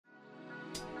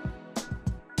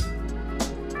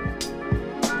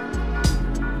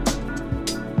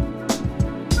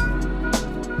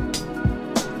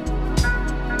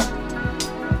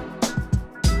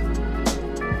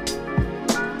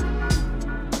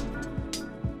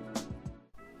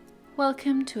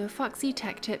Welcome to a Foxy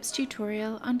Tech Tips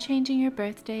tutorial on changing your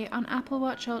birthday on Apple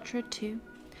Watch Ultra 2.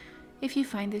 If you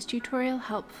find this tutorial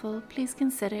helpful, please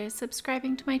consider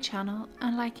subscribing to my channel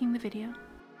and liking the video.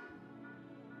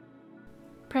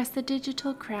 Press the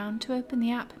digital crown to open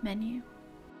the app menu.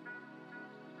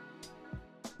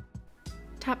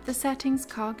 Tap the Settings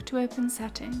cog to open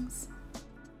Settings.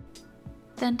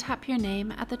 Then tap your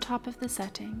name at the top of the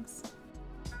settings.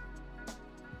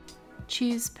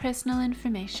 Choose Personal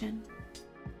Information.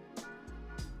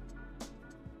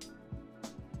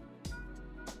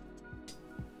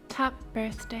 Tap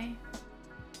Birthday.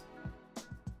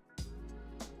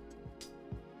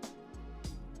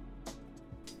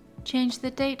 Change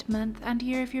the date, month and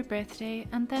year of your birthday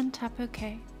and then tap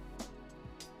OK.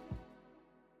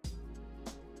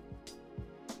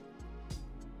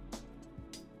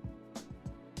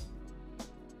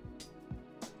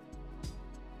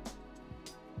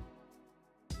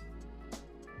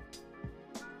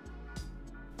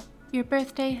 Your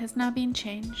birthday has now been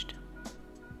changed.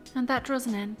 And that draws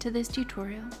an end to this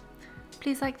tutorial.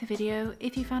 Please like the video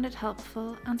if you found it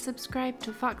helpful and subscribe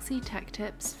to Foxy Tech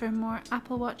Tips for more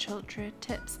Apple Watch Ultra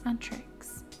tips and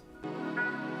tricks.